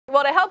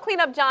Well, to help clean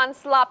up John's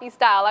sloppy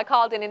style, I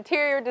called an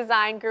interior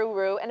design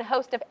guru and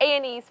host of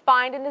A&E's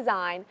Find and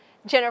Design,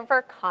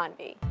 Jennifer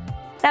Convy.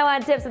 Now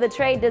on Tips of the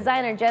Trade,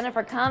 designer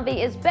Jennifer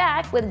Convy is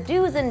back with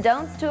do's and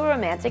don'ts to a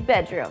romantic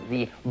bedroom.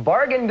 The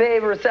bargain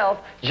babe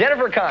herself,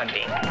 Jennifer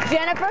Convy.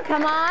 Jennifer,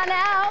 come on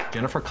out.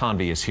 Jennifer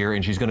Convy is here,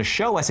 and she's going to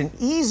show us an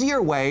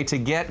easier way to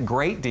get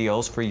great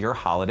deals for your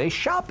holiday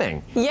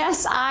shopping.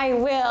 Yes, I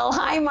will.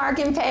 Hi, Mark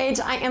and Paige.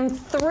 I am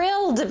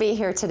thrilled to be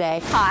here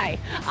today. Hi,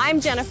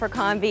 I'm Jennifer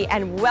Convy,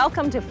 and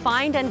welcome to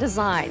Find and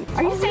Design.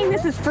 Are you saying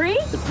this is free?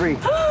 It's free.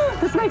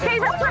 This is my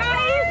favorite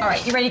prize! All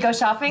right, you ready to go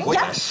shopping?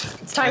 Yes.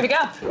 It's time to go.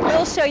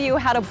 We'll show you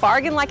how to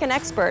bargain like an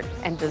expert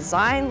and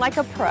design like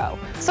a pro.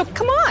 So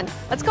come on,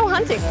 let's go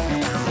hunting.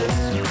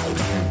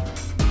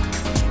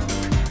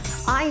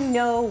 I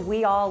know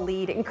we all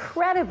lead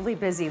incredibly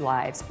busy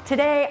lives.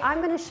 Today, I'm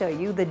going to show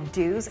you the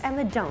do's and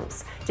the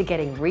don'ts to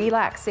getting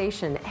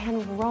relaxation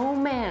and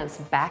romance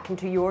back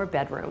into your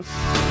bedroom.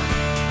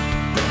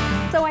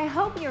 So I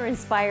hope you're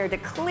inspired to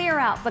clear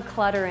out the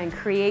clutter and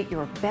create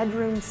your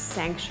bedroom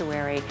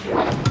sanctuary.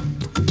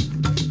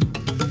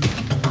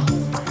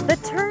 The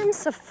term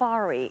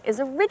safari is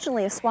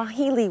originally a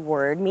Swahili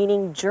word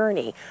meaning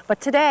journey, but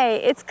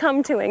today it's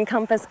come to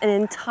encompass an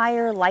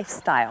entire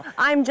lifestyle.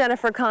 I'm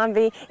Jennifer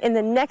Convy. In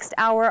the next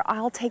hour,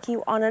 I'll take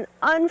you on an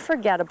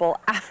unforgettable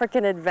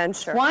African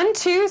adventure. 1,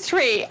 2,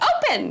 3,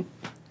 open!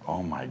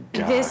 Oh my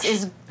gosh. This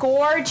is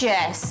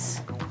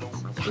gorgeous.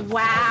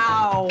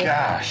 Wow.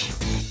 Gosh.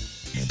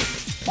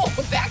 Oh,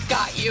 that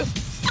got you.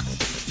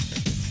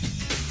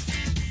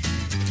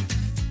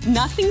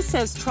 Nothing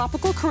says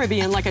tropical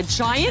Caribbean like a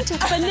giant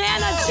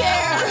banana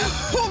chair.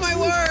 Oh, my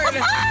word.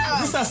 Is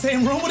this that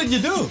same room? What did you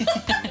do?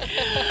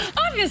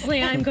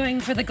 Obviously, I'm going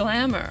for the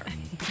glamour.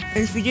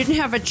 If you didn't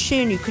have a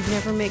chin, you could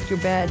never make your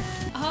bed.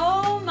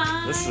 Oh,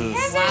 my. This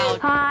is... Wow.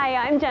 Hi,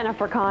 I'm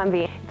Jennifer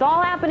Convy. It's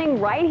all happening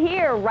right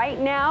here,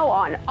 right now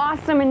on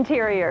Awesome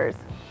Interiors.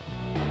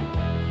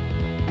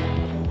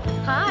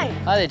 Hi.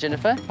 Hi there,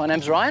 Jennifer. My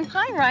name's Ryan.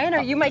 Hi, Ryan.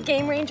 Are you my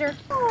game ranger?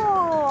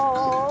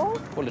 Oh.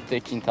 Call it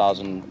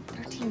 13,000.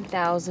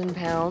 13,000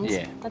 pounds?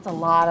 Yeah. That's a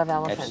lot of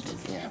elephant.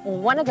 Absolutely, yeah. Well,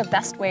 one of the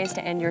best ways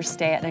to end your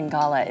stay at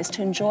Ngala is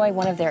to enjoy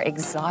one of their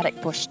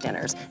exotic bush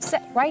dinners,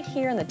 set right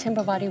here in the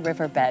Timbavati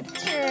riverbed.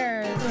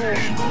 Cheers.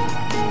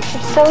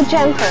 You're so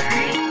gentle.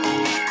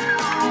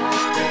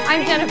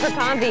 I'm Jennifer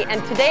Convy,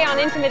 and today on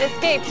Intimate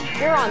Escapes,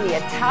 we're on the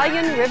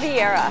Italian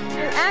Riviera.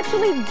 And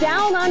actually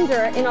down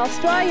under in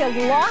Australia's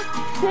Lost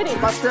City.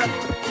 Buster.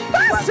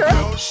 Buster?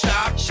 Don't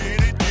shop, shit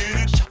it,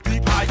 get it.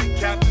 Deep high, your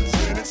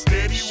captain's in it,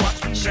 steady,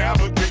 watch me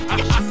navigate.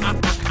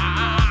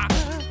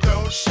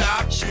 Don't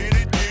shop, shit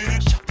it, get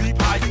it.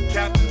 Deep high, your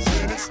captain's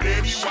in it,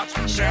 steady, watch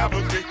me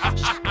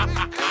navigate.